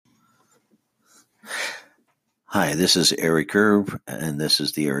Hi, this is Eric Erb, and this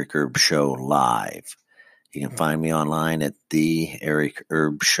is the Eric Erb Show live. You can find me online at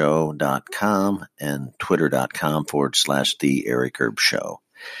theericerbshow.com and twitter.com/the Eric Erb Show.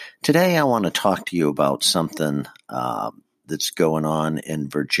 Today, I want to talk to you about something that's going on in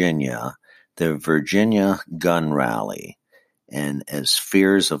Virginia, the Virginia gun rally, and as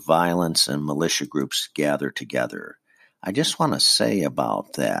fears of violence and militia groups gather together. I just want to say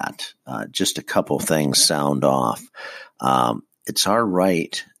about that, just a couple things sound off. It's our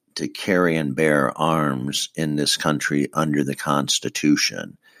right to carry and bear arms in this country under the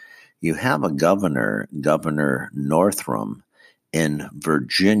Constitution. You have a governor, Governor Northam, in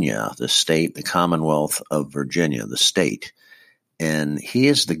Virginia, the state, the Commonwealth of Virginia, the state. And he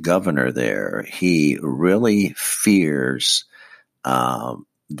is the governor there. He really fears the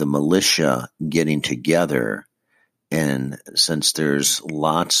militia getting together. And since there's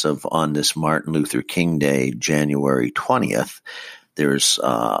lots of, on this Martin Luther King Day, January 20th, there's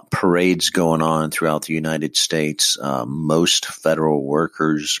parades going on throughout the United States. Most federal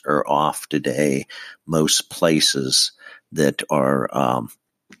workers are off today. Most places that are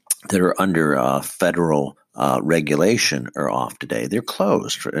under federal regulation are off today. They're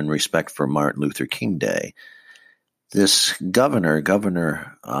closed in respect for Martin Luther King Day. This Governor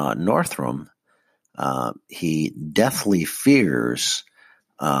Northam, he deathly fears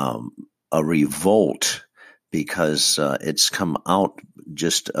a revolt because it's come out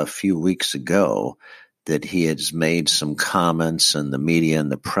just a few weeks ago that he has made some comments in the media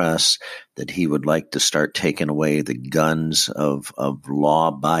and the press that he would like to start taking away the guns of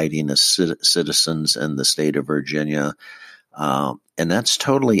law-abiding citizens in the state of Virginia. And that's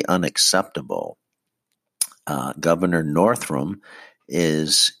totally unacceptable. Governor Northam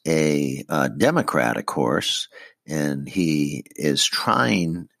is a Democrat, of course, and he is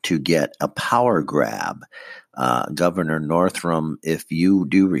trying to get a power grab. Governor Northam, if you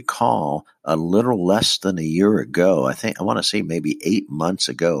do recall, a little less than a year ago, I want to say maybe 8 months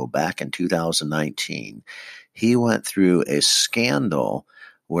ago, back in 2019, he went through a scandal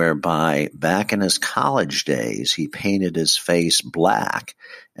whereby back in his college days, he painted his face black,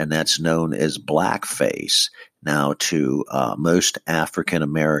 and that's known as blackface. Now, to most African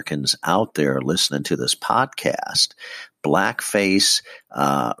Americans out there listening to this podcast, blackface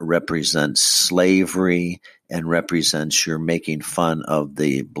represents slavery and represents you're making fun of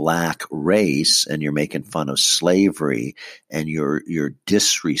the black race and you're making fun of slavery and you're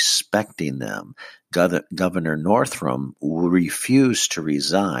disrespecting them. Governor Northam refused to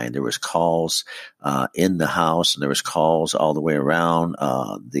resign. There was calls in the House, and there was calls all the way around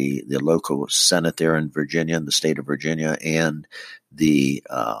the local Senate there in Virginia, in the state of Virginia, and the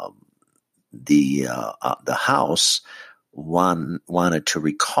House wanted to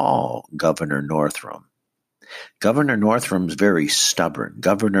recall Governor Northam. Governor Northam's very stubborn.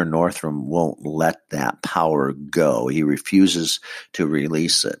 Governor Northam won't let that power go. He refuses to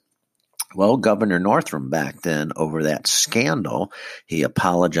release it. Well, Governor Northam back then, over that scandal, he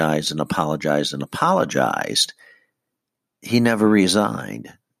apologized and apologized and apologized. He never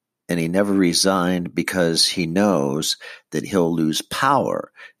resigned. And he never resigned because he knows that he'll lose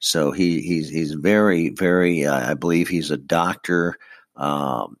power. So he's very, very, I believe he's a doctor.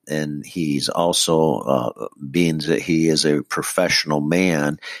 And he's also, being that he is a professional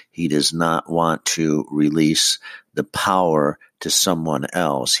man, he does not want to release the power to someone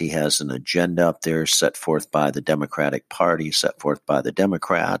else. He has an agenda up there set forth by the Democratic Party, set forth by the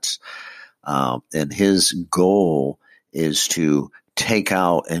Democrats. And his goal is to take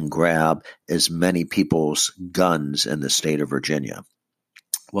out and grab as many people's guns in the state of Virginia.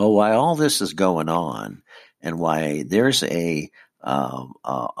 Well, while all this is going on and why there's a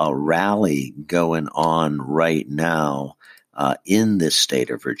rally going on right now in this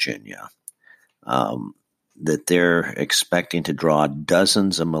state of Virginia, that they're expecting to draw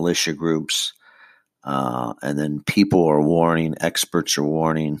dozens of militia groups, and then people are warning, experts are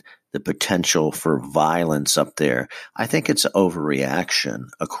warning the potential for violence up there. I think it's an overreaction.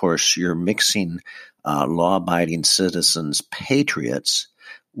 Of course, you're mixing law-abiding citizens, patriots,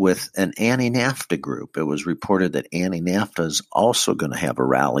 with an anti-NAFTA group. It was reported that anti-NAFTA is also going to have a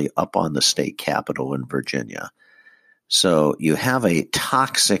rally up on the state capitol in Virginia. So you have a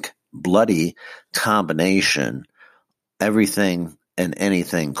toxic, bloody combination. Everything and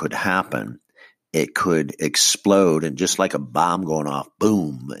anything could happen. It could explode, and just like a bomb going off,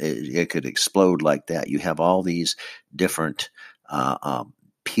 boom, it could explode like that. You have all these different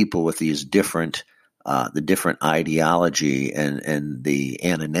people with these different the different ideology and the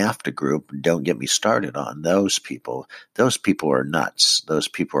anti-NAFTA group, don't get me started on those people. Those people are nuts. Those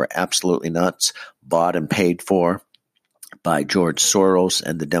people are absolutely nuts, bought and paid for by George Soros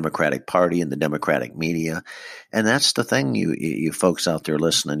and the Democratic Party and the Democratic media. And that's the thing, you folks out there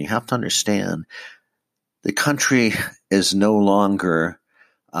listening, you have to understand the country is no longer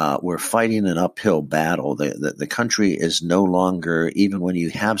we're fighting an uphill battle. The country is no longer, even when you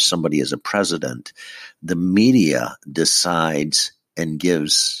have somebody as a president, the media decides and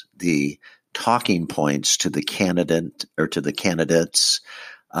gives the talking points to the candidate or to the candidates,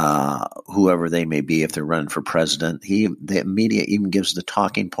 whoever they may be, if they're running for president. The media even gives the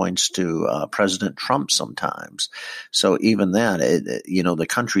talking points to President Trump sometimes. So even that, the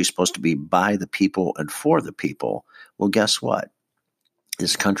country is supposed to be by the people and for the people. Well, guess what?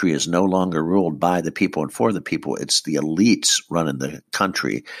 This country is no longer ruled by the people and for the people. It's the elites running the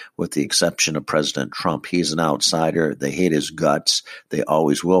country, with the exception of President Trump. He's an outsider. They hate his guts. They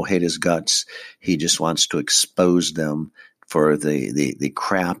always will hate his guts. He just wants to expose them for the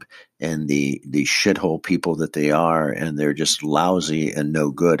crap and the shithole people that they are, and they're just lousy and no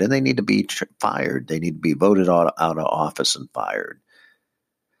good, and they need to be fired. They need to be voted out of office and fired.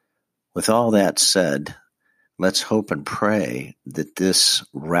 With all that said, let's hope and pray that this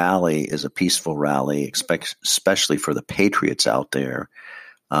rally is a peaceful rally, especially for the patriots out there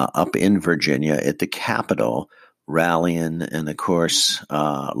up in Virginia at the Capitol rallying. And of course,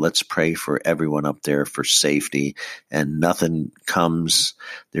 let's pray for everyone up there for safety, and nothing comes.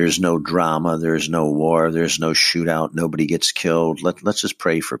 There's no drama. There's no war. There's no shootout. Nobody gets killed. Let's just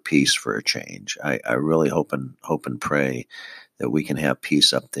pray for peace for a change. I really hope and pray that we can have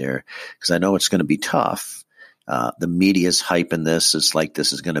peace up there, because I know it's going to be tough. The media's hyping this. It's like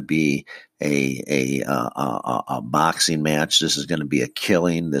this is going to be a boxing match. This is going to be a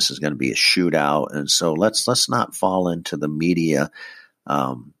killing. This is going to be a shootout. And so let's not fall into the media.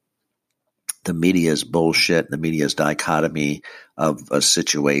 The media's bullshit. The media's dichotomy of a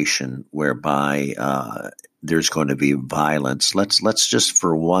situation whereby there's going to be violence. Let's just,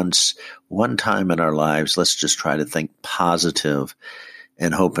 for once, one time in our lives, let's just try to think positive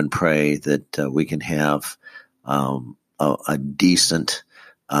and hope and pray that we can have a decent,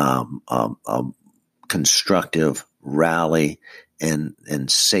 constructive rally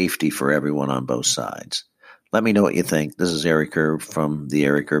and safety for everyone on both sides. Let me know what you think. This is Eric Erb from The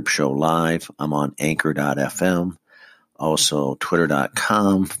Eric Erb Show Live. I'm on Anchor.fm, also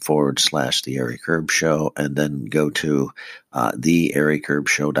Twitter.com/The Eric Erb Show, and then go to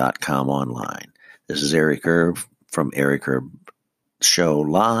TheEricErbShow.com online. This is Eric Erb from Eric Erb Show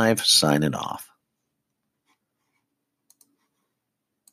Live, signing off.